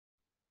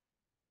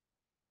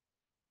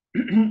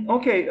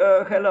Okay,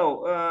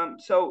 hello.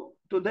 So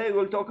today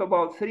we'll talk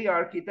about three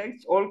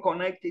architects, all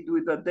connected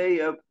with the day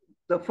of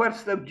the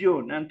 1st of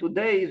June. And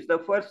today is the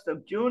 1st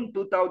of June,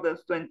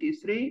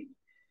 2023.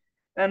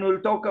 And we'll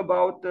talk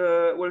about,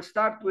 we'll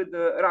start with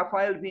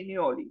Rafael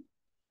Vignoli.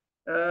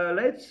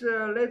 Let's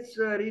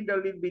read a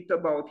little bit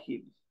about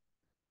him.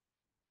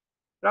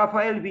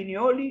 Rafael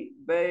Vignoli,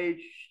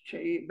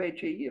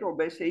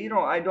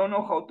 Beceiro, I don't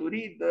know how to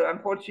read.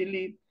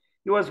 Unfortunately,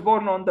 he was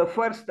born on the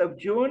 1st of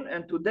June,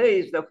 and today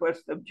is the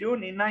 1st of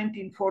June in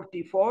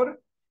 1944,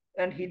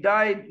 and he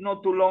died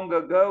not too long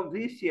ago,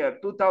 this year,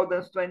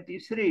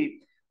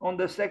 2023, on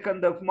the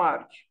 2nd of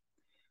March.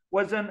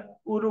 Was an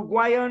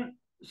Uruguayan,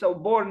 so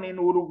born in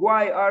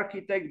Uruguay,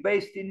 architect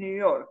based in New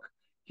York.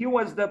 He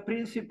was the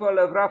principal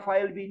of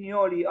Rafael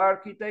Vignoli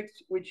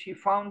Architects, which he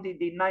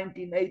founded in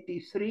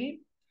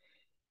 1983.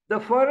 The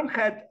firm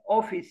had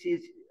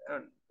offices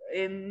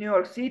in New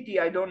York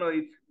City. I don't know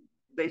if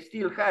they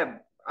still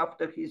have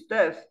after his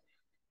death.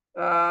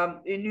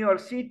 In New York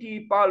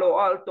City, Palo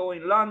Alto,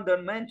 in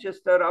London,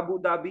 Manchester, Abu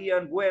Dhabi,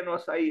 and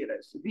Buenos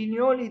Aires.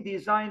 Vignoli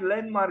designed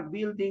landmark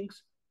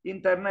buildings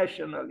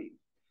internationally.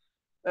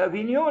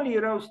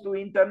 Vignoli rose to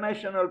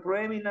international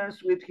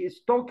prominence with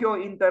his Tokyo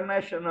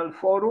International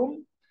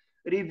Forum,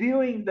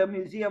 reviewing the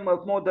Museum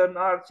of Modern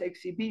Art's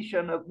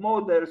exhibition of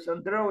models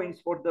and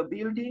drawings for the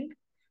building.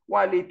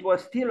 While it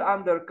was still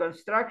under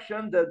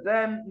construction, the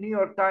then New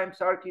York Times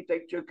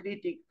architecture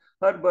critic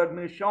Herbert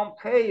Muschamp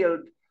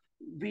hailed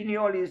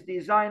Vignoli's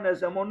design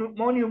as a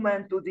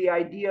monument to the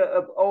idea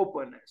of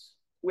openness.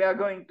 We are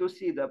going to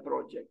see the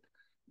project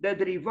that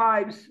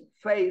revives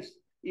faith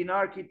in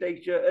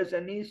architecture as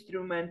an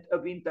instrument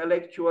of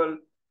intellectual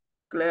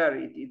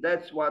clarity.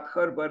 That's what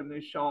Herbert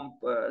Muschamp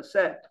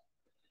said.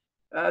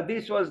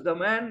 This was the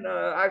man,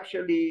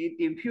 actually, it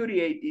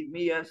infuriated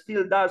me and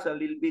still does a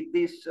little bit,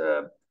 this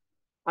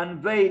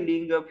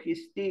unveiling of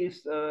his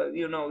teeth,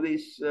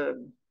 this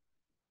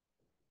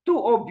too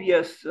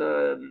obvious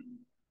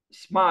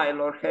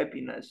smile or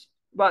happiness.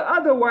 But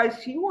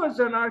otherwise, he was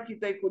an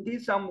architect who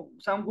did some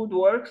good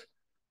works.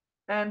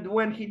 And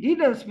when he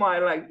didn't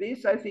smile like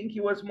this, I think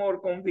he was more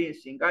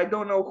convincing. I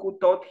don't know who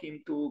taught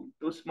him to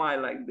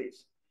smile like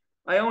this.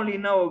 I only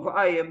know of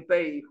I.M.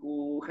 Pei,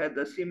 who had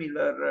a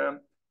similar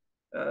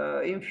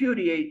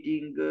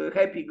infuriating,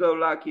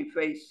 happy-go-lucky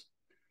face.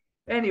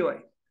 Anyway,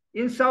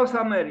 in South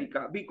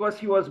America, because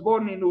he was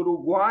born in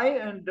Uruguay,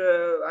 and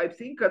I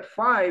think at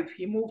 5,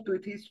 he moved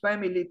with his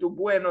family to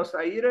Buenos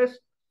Aires.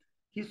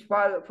 His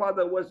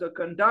father was a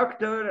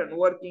conductor and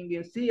working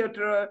in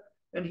theater,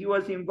 and he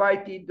was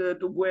invited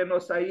to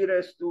Buenos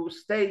Aires to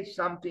stage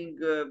something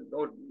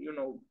or,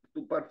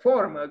 to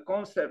perform a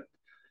concert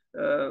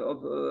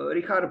of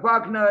Richard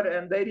Wagner,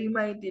 and they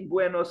remained in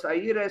Buenos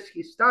Aires.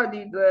 He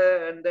studied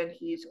there, and then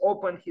he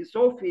opened his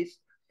office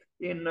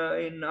in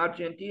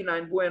Argentina,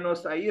 in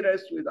Buenos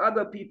Aires, with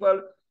other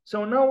people.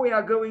 So now we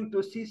are going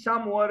to see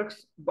some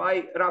works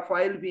by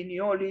Rafael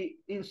Vignoli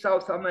in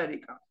South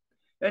America.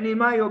 And in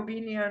my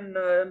opinion,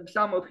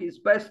 some of his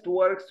best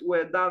works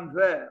were done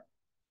there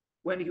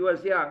when he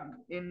was young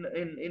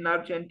in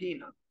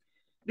Argentina.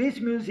 This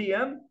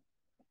museum,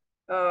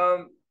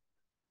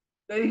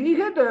 he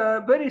had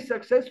a very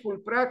successful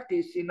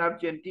practice in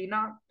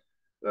Argentina,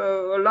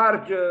 a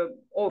large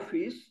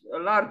office, a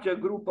larger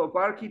group of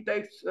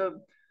architects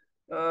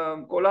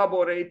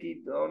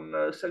collaborated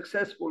on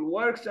successful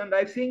works. And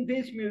I think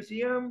this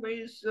museum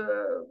is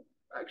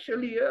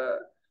actually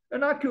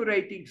an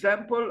accurate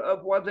example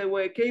of what they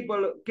were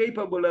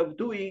capable of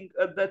doing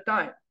at the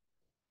time.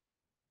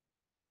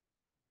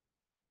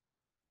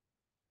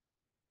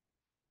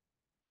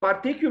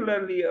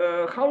 Particularly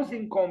a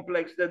housing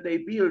complex that they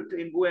built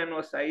in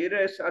Buenos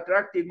Aires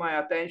attracted my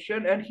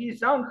attention, and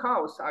his own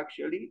house,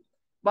 actually.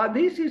 But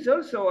this is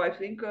also, I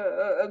think,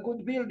 a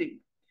good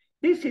building.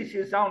 This is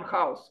his own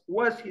house,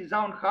 was his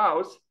own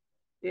house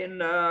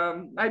in,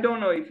 I don't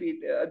know if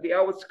it, the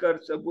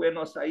outskirts of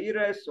Buenos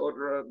Aires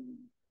or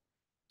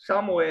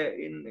somewhere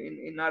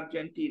in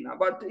Argentina,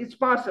 but it's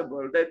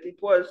possible that it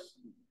was,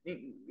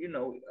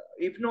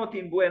 if not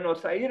in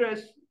Buenos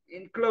Aires,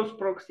 in close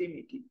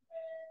proximity.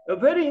 A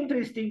very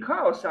interesting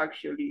house,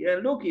 actually.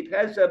 And look, it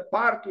has a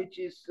part which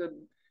is,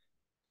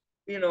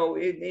 in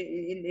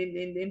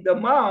the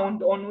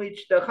mound on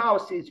which the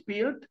house is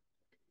built.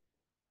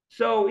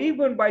 So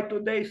even by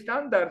today's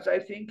standards, I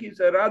think it's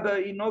a rather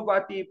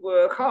innovative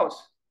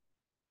house.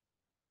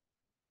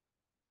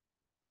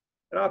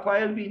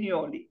 Rafael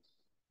Vignoli.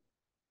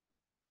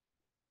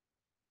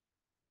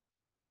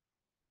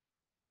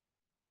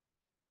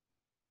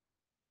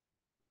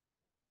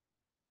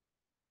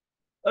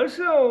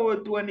 Also,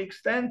 to an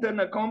extent, an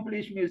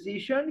accomplished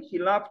musician. He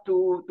loved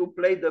to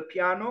play the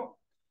piano.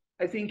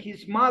 I think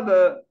his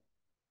mother,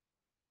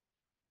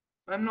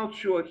 I'm not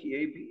sure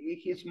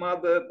his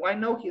mother, I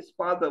know his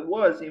father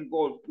was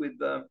involved with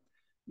the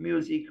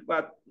music,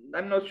 but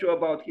I'm not sure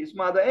about his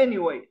mother.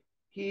 Anyway,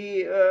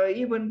 he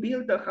even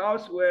built a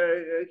house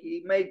where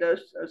he made a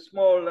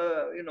small,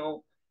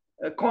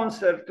 a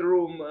concert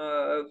room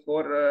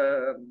for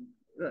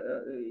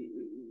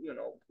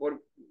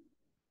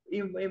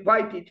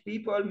invited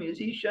people,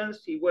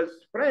 musicians. He was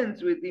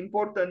friends with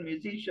important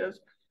musicians,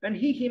 and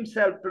he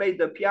himself played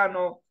the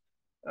piano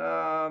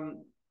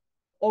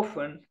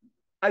often.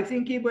 I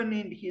think even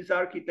in his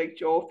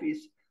architecture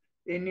office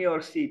in New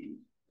York City.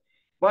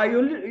 But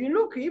you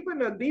look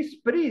even at this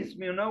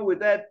prism, you know, with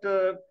that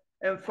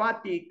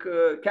emphatic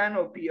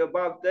canopy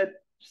above that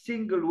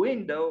single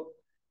window,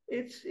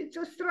 it's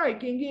a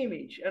striking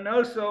image. And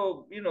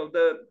also, you know,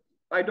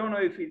 I don't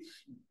know if it's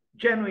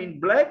genuine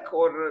black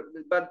or,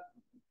 but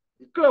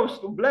close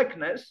to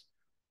blackness.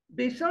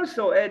 This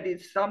also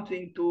added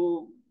something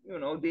to, you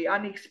know, the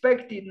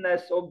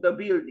unexpectedness of the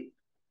building.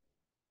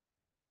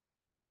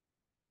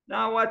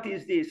 Now, what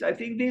is this? I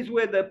think these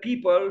were the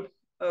people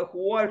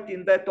who worked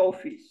in that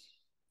office.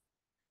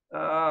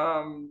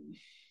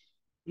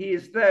 He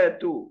is there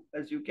too,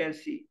 as you can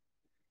see.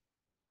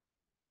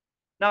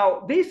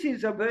 Now, this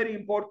is a very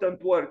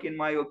important work, in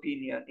my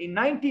opinion. In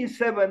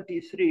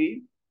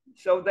 1973,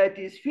 so that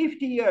is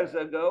 50 years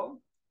ago,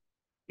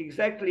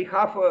 exactly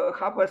half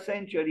a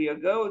century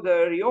ago,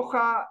 the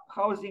Rioja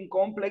housing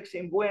complex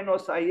in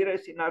Buenos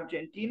Aires in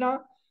Argentina,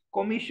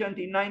 commissioned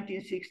in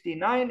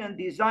 1969 and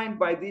designed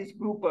by this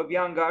group of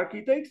young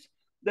architects.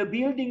 The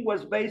building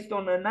was based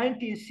on a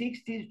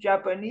 1960s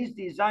Japanese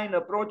design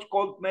approach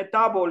called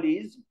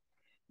metabolism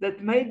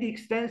that made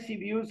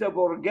extensive use of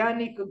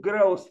organic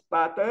growth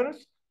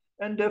patterns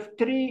and of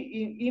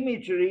tree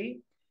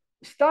imagery,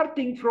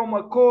 starting from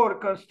a core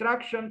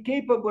construction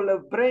capable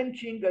of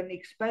branching and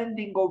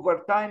expanding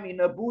over time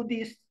in a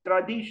Buddhist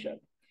tradition.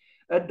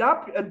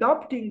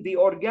 Adopting the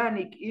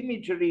organic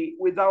imagery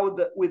without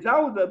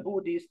the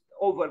Buddhist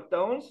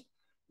overtones,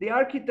 the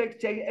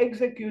architects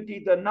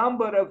executed a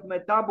number of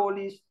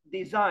metabolist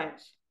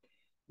designs.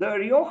 The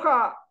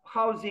Rioja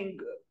housing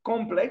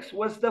complex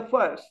was the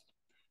first.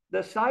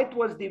 The site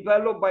was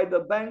developed by the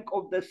Bank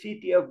of the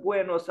City of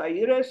Buenos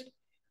Aires,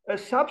 a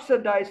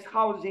subsidized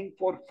housing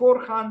for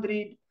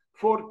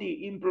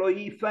 440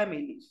 employee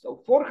families.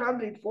 So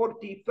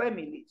 440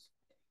 families,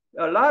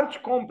 a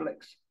large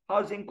complex,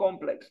 housing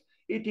complex.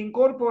 It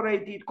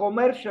incorporated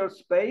commercial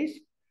space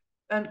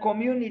and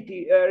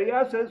community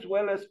areas as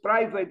well as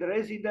private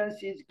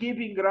residences,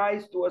 giving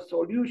rise to a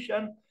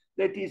solution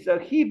that is a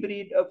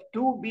hybrid of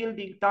two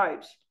building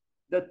types,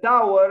 the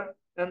tower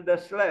and the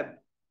slab.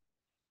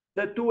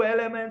 The two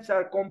elements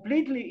are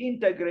completely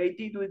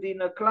integrated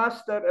within a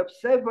cluster of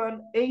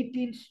 7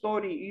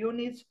 18-story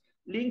units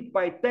linked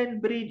by 10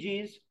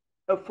 bridges,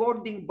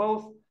 affording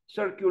both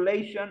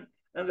circulation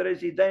and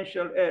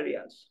residential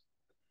areas.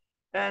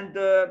 And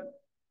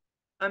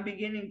I'm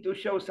beginning to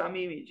show some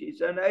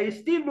images, and it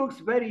still looks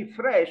very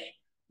fresh,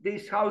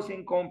 this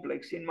housing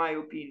complex, in my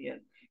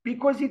opinion,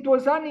 because it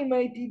was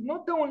animated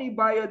not only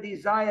by a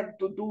desire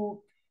to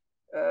do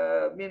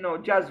you know,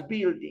 just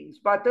buildings,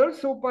 but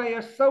also by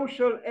a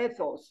social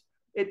ethos.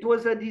 It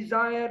was a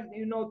desire,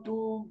 you know,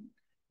 to,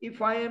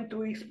 if I am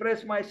to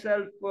express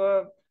myself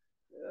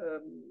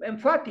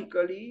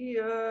emphatically,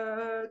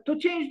 to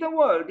change the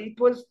world. It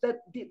was that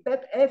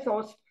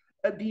ethos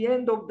at the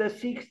end of the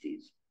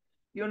 60s.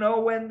 You know,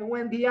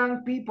 when the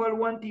young people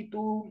wanted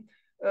to,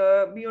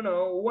 you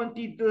know,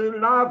 wanted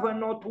love and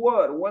not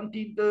war,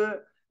 wanted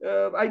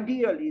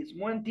idealism,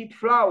 wanted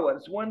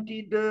flowers,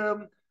 wanted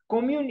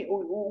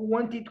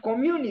wanted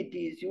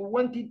communities, you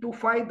wanted to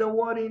fight the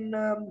war in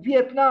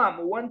Vietnam,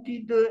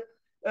 wanted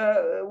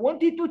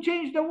to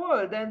change the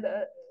world. And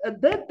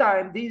at that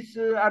time, these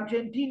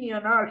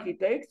Argentinian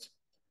architects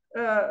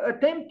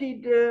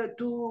attempted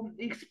to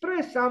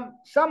express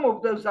some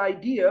of those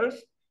ideals,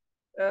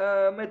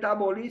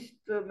 metabolist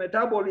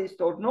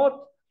or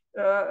not,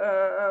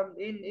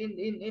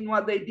 in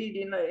what they did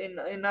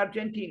in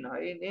Argentina,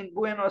 in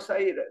Buenos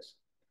Aires.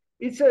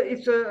 It's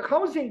a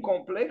housing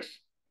complex,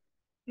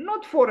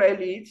 not for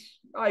elites,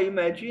 I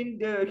imagine.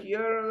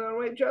 Here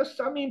were just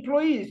some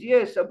employees,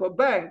 yes, of a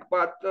bank,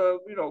 but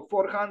you know,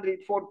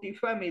 440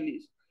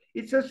 families.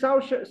 It's a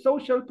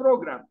social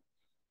program.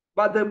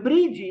 But the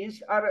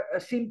bridges are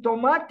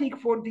symptomatic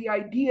for the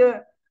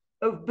idea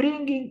of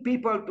bringing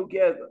people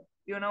together.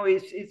 You know,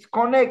 it's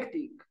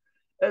connecting.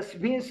 As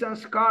Vincent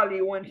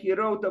Scully, when he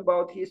wrote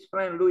about his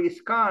friend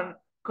Louis Kahn,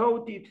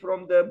 quoted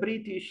from the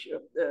British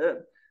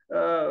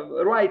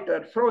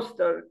writer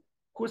Foster,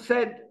 who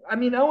said, I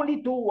mean,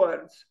 only two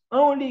words,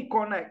 only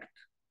connect.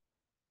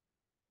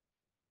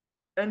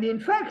 And in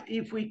fact,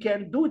 if we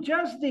can do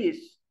just this,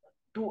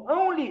 to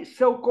only,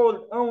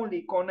 so-called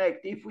only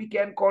connect, if we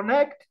can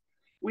connect,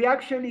 we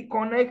actually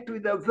connect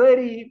with the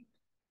very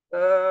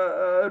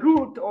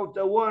root of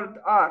the word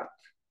art.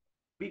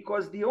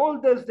 Because the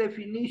oldest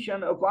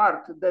definition of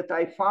art that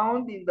I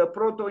found in the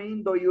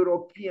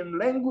Proto-Indo-European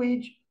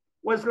language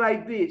was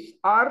like this: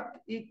 art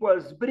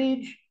equals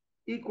bridge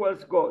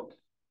equals God.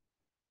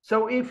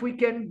 So if we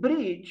can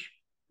bridge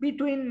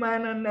between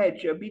man and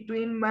nature,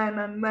 between man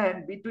and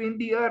man, between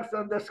the earth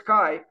and the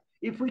sky,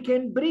 if we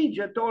can bridge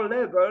at all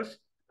levels,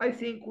 I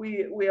think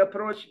we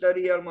approach the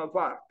realm of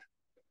art.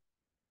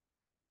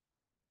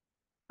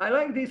 I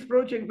like this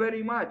project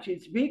very much.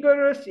 It's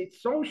vigorous,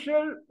 it's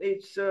social,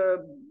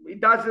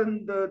 it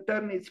doesn't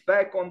turn its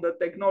back on the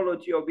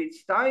technology of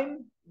its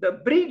time. The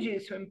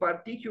bridges in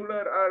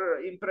particular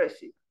are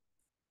impressive.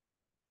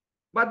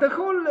 But the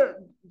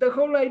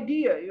whole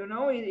idea,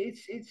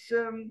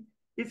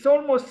 it's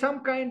almost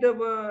some kind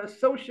of a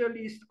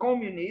socialist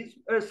communism,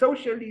 a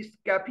socialist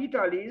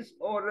capitalism,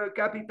 or a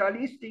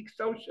capitalistic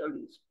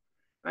socialism.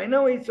 I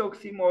know it's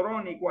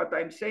oxymoronic what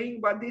I'm saying,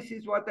 but this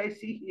is what I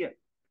see here.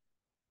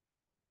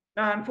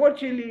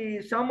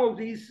 Unfortunately, some of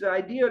these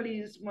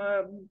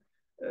idealism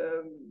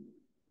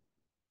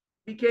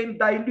became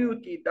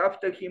diluted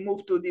after he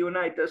moved to the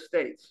United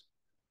States.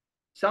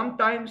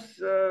 Sometimes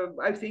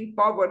I think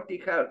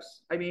poverty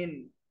helps. I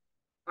mean,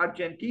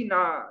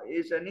 Argentina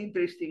is an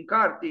interesting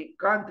country,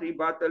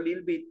 but a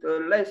little bit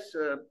less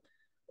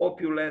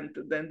opulent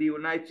than the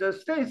United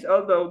States,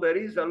 although there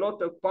is a lot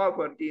of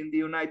poverty in the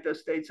United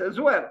States as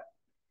well.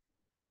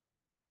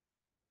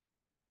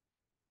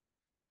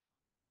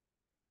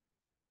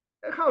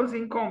 A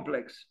housing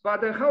complex,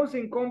 but a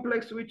housing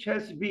complex which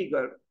has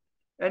vigor.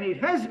 And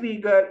it has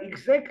vigor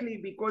exactly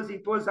because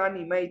it was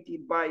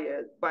animated by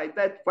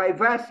that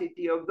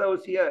vivacity of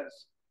those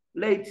years,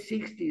 late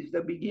 60s,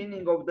 the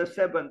beginning of the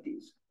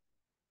 70s.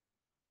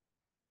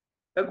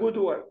 A good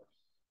work,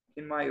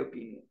 in my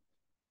opinion.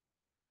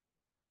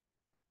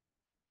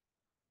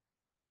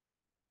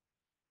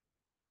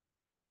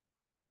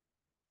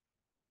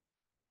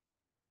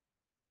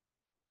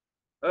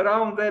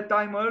 Around that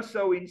time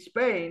also in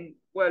Spain,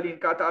 well, in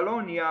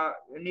Catalonia,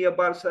 near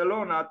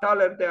Barcelona,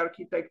 Taller de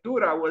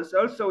Arquitectura was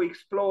also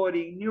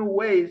exploring new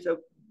ways of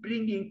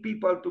bringing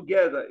people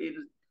together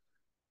in,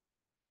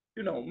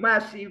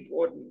 massive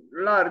or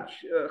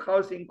large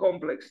housing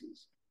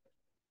complexes.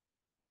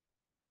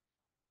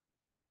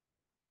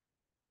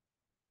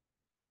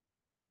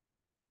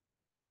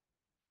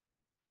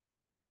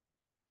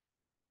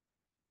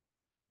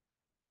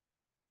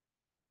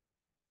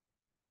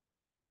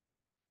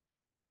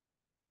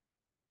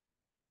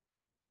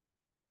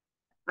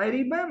 I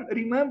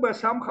remember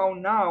somehow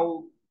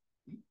now,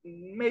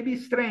 maybe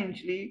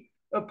strangely,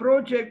 a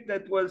project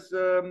that was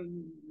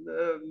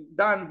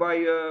done by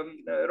a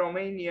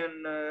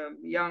Romanian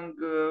young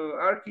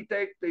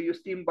architect,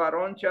 Justin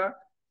Baroncea.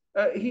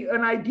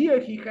 An idea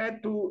he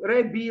had to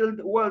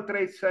rebuild World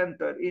Trade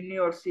Center in New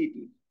York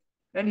City.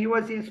 And he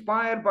was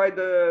inspired by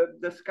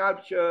the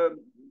sculpture,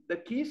 The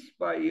Kiss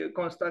by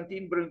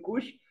Constantin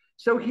Brâncuș.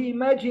 So he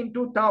imagined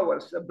two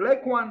towers, a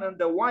black one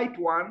and a white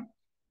one,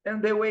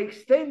 and they were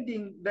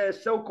extending the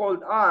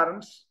so-called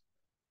arms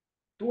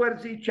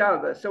towards each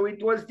other. So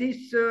it was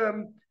this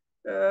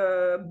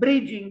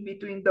bridging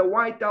between the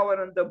white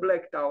tower and the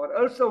black tower.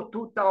 Also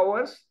two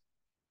towers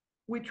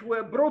which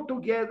were brought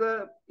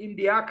together in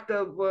the act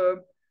of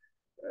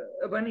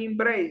an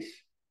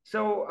embrace.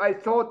 So I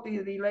thought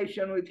in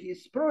relation with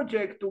his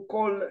project to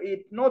call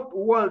it not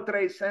World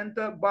Trade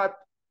Center, but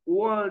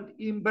World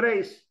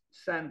Embrace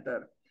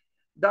Center,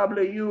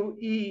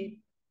 WEC.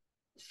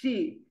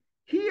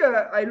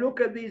 Here I look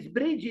at these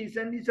bridges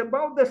and it's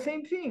about the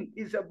same thing.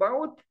 It's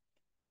about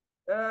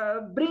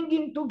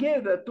bringing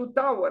together two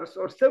towers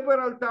or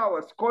several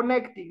towers,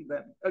 connecting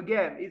them.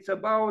 Again, it's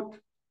about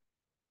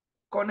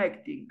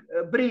connecting,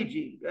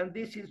 bridging, and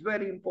this is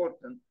very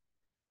important.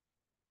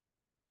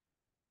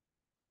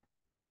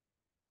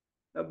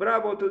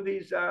 Bravo to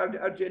these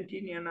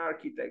Argentinian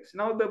architects.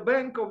 Now the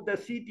Bank of the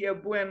City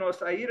of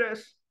Buenos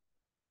Aires,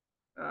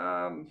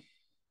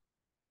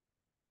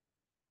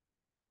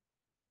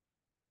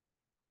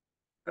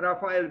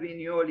 Rafael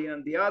Vinoly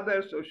and the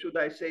others, or should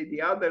I say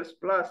the others,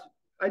 plus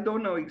I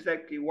don't know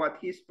exactly what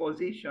his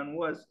position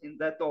was in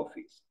that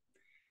office.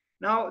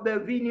 Now the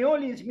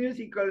Vinoly's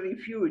musical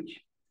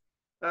refuge,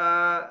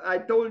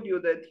 I told you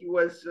that he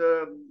was,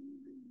 a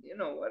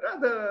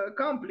rather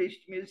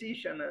accomplished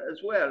musician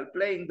as well,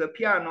 playing the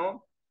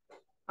piano.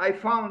 I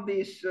found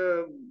this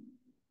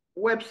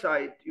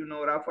website,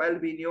 Rafael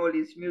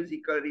Vinoly's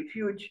musical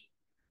refuge.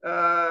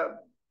 Now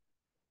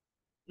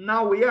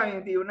we are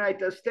in the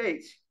United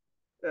States,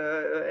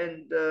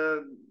 and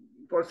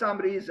for some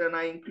reason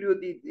I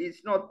included.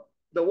 It's not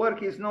the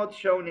work is not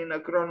shown in a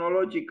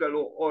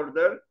chronological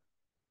order.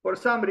 For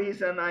some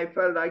reason, I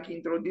felt like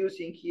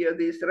introducing here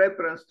this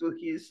reference to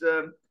his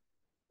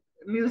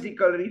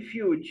musical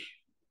refuge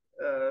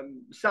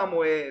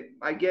somewhere,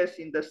 I guess,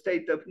 in the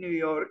state of New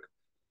York,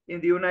 in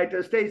the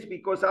United States,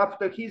 because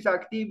after his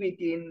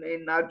activity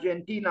in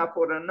Argentina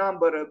for a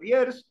number of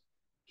years,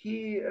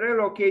 he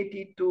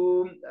relocated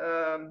to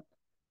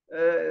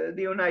the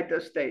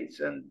United States,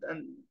 and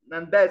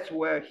that's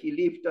where he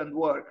lived and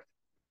worked.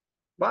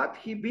 But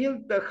he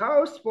built the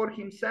house for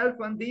himself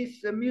and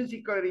this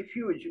musical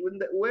refuge,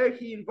 where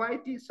he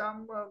invited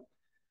some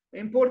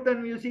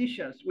important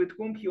musicians with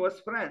whom he was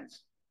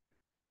friends.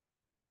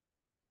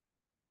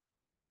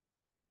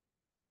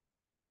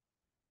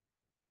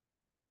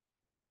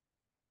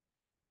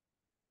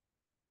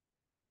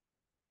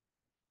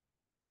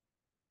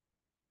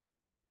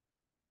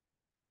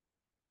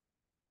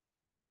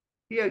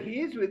 Here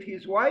he is with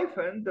his wife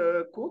and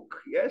the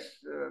cook. Yes,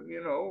 you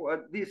know,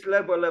 at this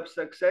level of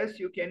success,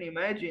 you can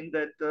imagine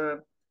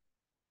that,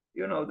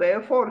 you know, they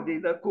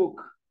afforded a cook.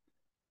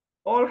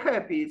 All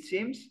happy, it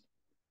seems.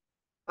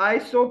 I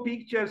saw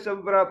pictures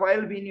of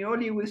Rafael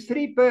Vinoly with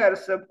 3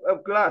 pairs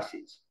of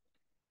glasses.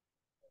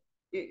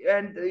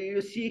 And you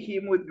see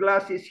him with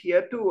glasses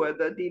here too at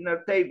the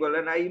dinner table.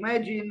 And I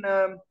imagine,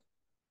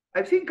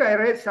 I think I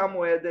read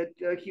somewhere that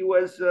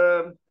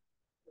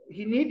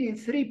he needed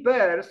 3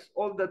 pairs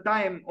all the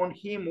time on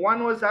him.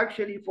 One was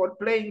actually for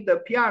playing the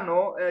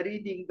piano,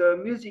 reading the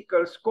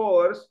musical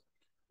scores.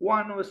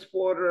 One was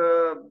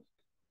for,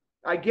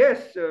 I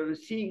guess,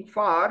 seeing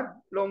far,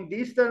 long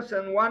distance,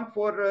 and one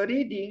for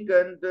reading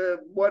and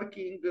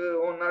working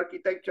on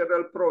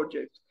architectural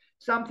projects,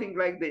 something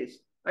like this.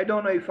 I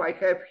don't know if I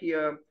have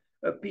here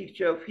a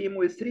picture of him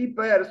with 3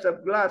 pairs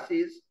of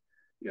glasses,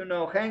 you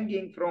know,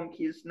 hanging from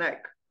his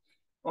neck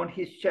on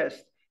his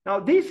chest. Now,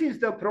 this is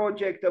the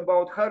project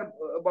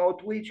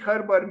about which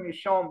Herbert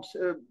Muchamp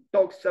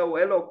talks so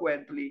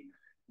eloquently,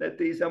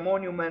 that is a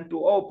monument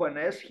to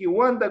openness. He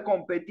won the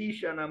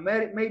competition, a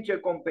major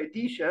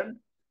competition,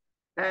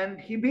 and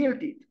he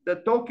built it. The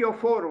Tokyo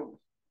Forum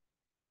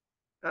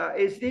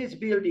is this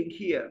building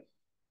here,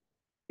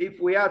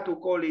 if we are to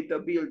call it a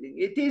building.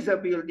 It is a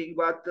building,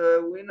 but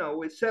you know,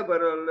 with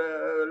several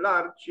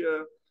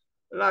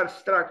large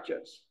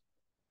structures.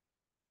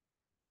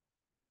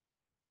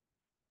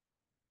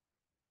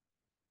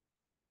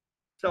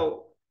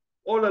 So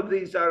all of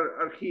these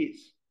are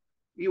his.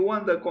 He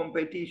won the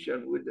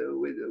competition with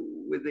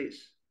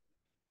this.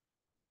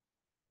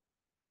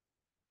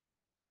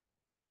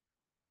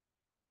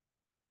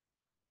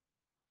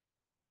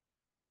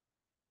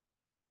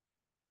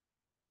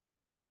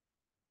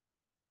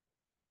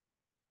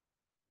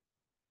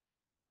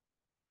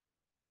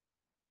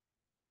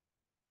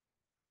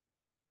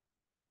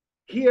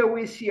 Here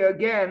we see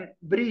again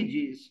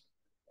bridges,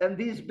 and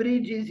these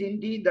bridges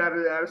indeed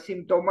are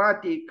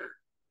symptomatic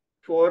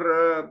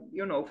for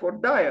you know, for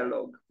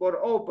dialogue, for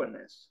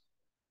openness,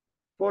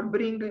 for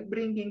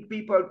bringing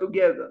people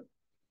together.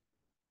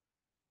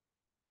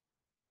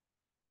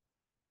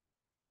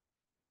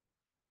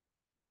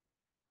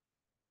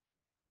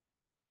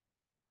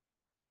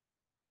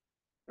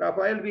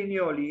 Rafael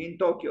Vignoli in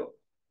Tokyo.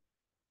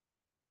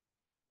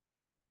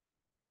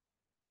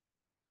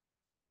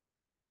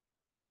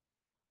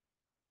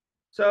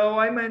 So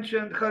I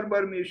mentioned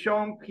Herbert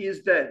Muchamp,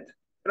 he's dead.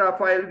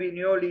 Rafael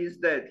Vignoli is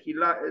dead. He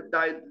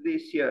died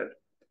this year.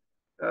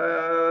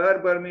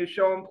 Herbert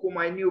Muchamp, whom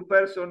I knew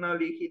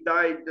personally, he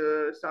died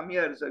some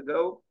years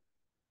ago.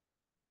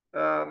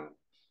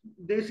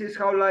 This is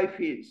how life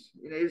is.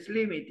 It's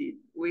limited.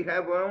 We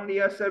have only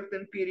a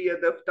certain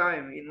period of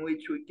time in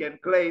which we can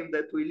claim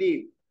that we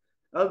live.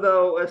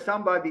 Although, as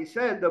somebody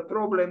said, the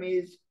problem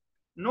is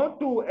not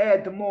to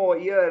add more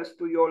years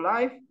to your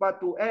life, but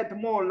to add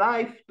more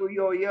life to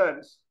your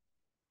years.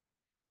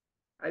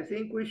 I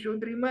think we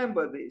should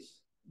remember this.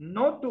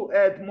 Not to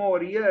add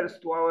more years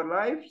to our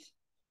lives,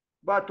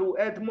 but to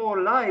add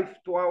more life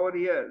to our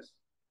years.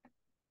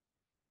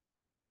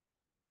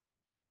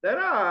 There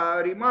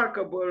are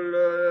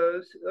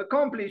remarkable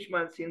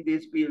accomplishments in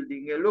this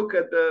building. Look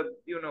at the,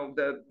 you know,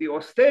 the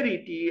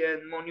austerity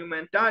and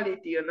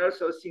monumentality and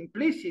also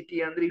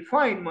simplicity and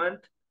refinement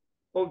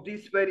of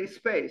this very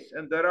space.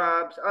 And there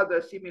are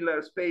other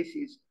similar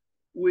spaces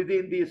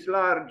within this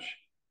large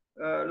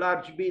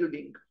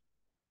building.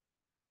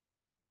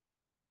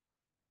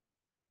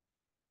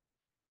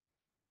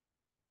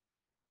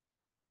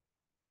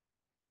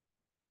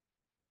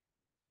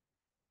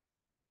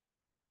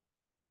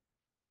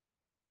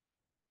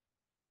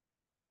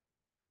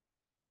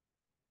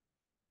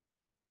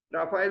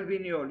 Rafael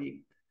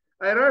Vignoli.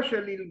 I rush a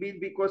little bit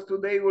because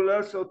today we'll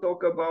also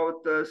talk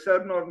about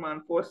Sir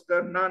Norman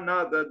Foster, none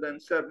other than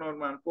Sir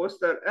Norman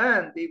Foster,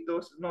 and if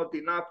those not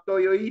enough,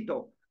 Toyo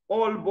Ito,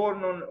 all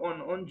born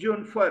on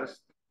June 1st,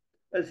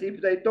 as if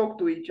they talk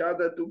to each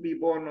other to be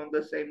born on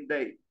the same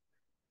day.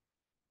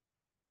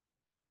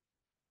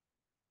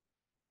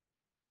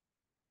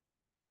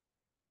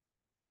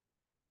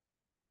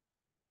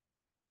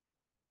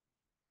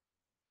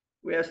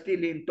 We are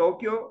still in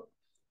Tokyo.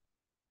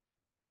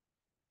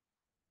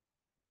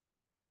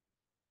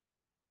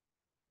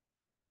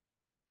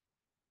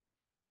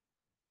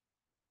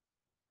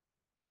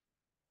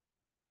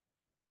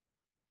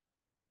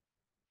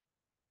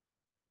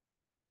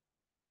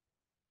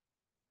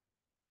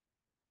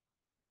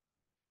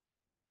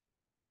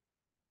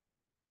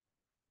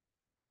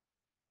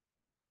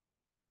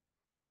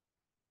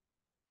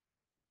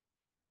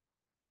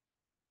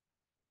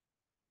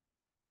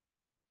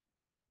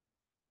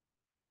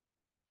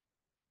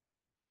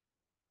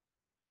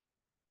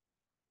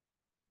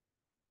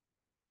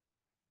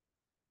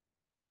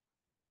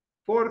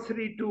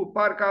 "432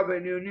 Park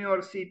Avenue, New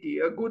York City,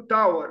 a good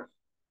tower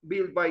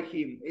built by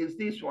him is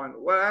this one."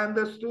 Well, I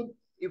understood,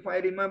 if I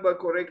remember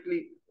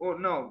correctly, or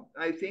no,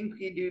 I think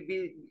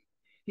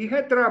he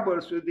had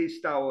troubles with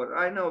this tower.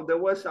 I know there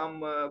was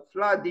some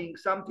flooding,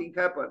 something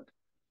happened,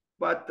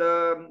 but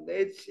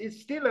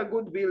it's still a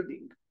good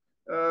building.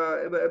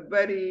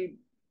 very,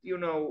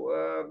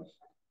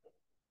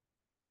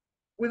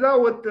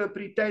 without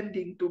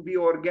pretending to be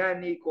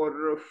organic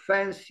or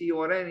fancy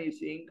or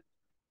anything,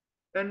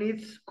 and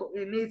its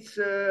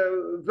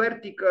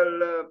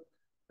vertical,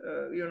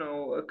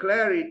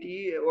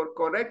 clarity or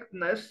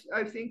correctness,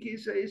 I think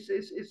is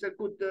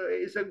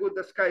a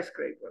good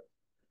skyscraper.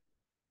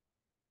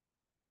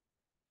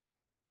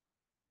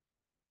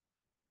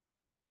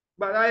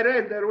 But I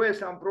read there were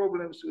some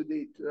problems with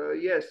it.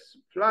 Yes,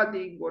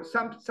 flooding or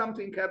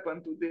something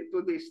happened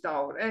to this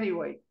tower.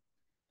 Anyway,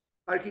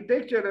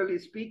 architecturally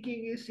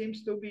speaking, it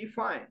seems to be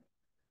fine.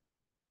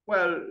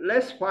 Well,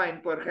 less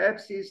fine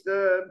perhaps is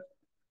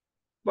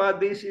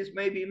but this is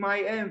maybe my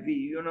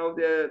envy,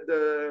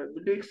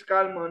 the Dix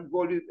Kalman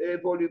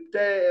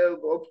volupté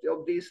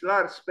of these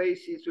large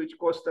spaces, which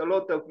cost a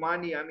lot of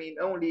money. I mean,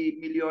 only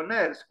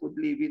millionaires could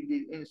live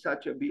in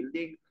such a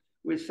building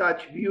with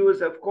such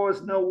views. Of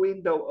course, no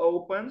window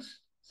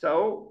opens,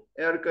 so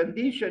air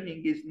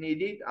conditioning is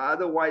needed.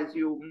 Otherwise,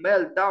 you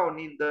melt down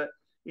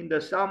in the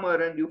summer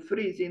and you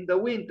freeze in the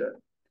winter.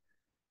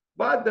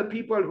 But the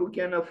people who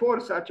can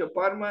afford such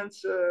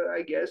apartments,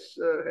 I guess,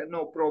 had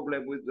no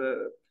problem with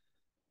the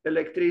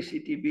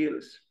electricity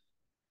bills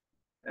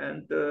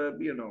and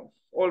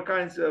all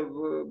kinds of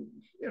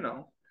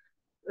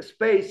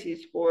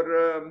spaces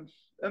for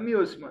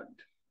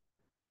amusement,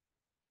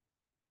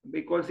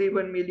 because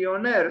even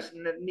millionaires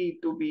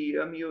need to be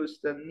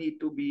amused and need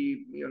to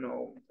be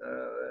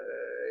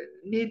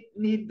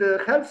need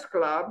the health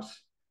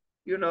clubs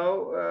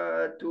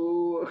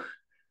to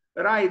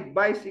ride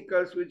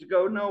bicycles which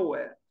go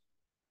nowhere,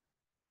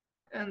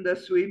 and the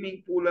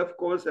swimming pool, of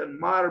course, and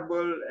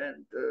marble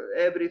and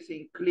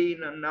everything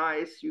clean and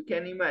nice. You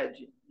can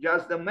imagine.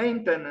 Just the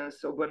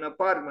maintenance of an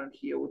apartment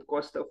here would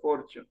cost a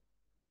fortune.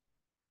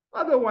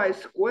 Otherwise,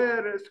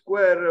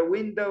 square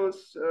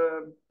windows,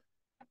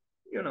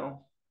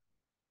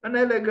 an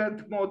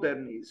elegant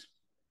modernism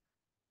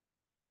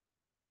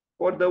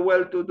for the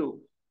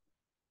well-to-do.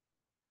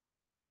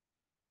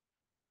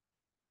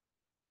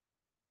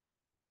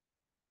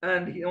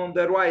 And on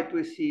the right,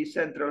 we see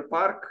Central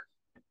Park.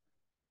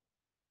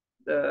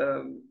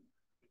 The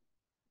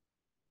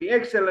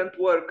excellent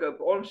work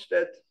of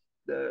Olmsted,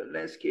 the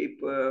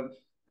landscape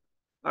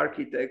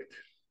architect.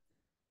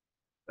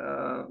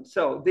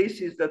 So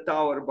this is the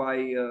tower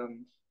by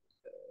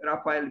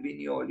Rafael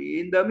Vinoly.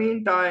 In the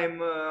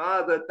meantime,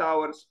 other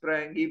towers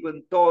sprang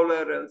even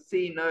taller and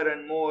thinner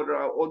and more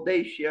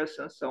audacious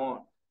and so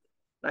on,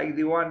 like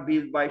the one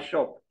built by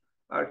shop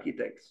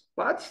architects.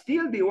 But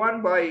still the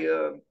one by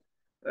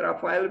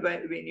Rafael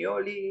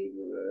Vinoly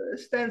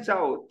stands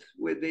out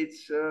with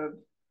its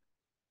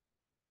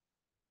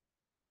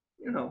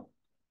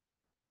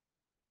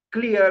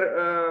clear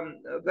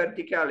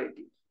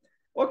verticality.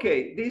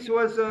 Okay, this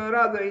was a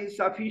rather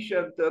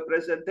insufficient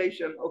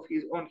presentation of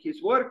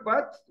his work,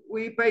 but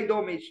we paid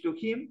homage to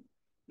him.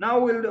 Now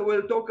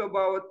we'll talk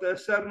about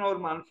Sir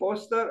Norman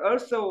Foster.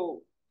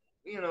 Also,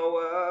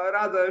 a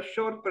rather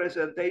short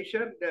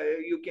presentation.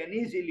 You can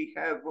easily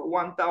have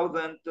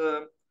 1,000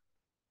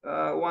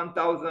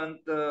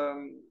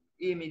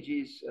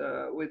 images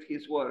with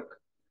his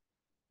work.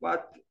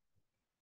 But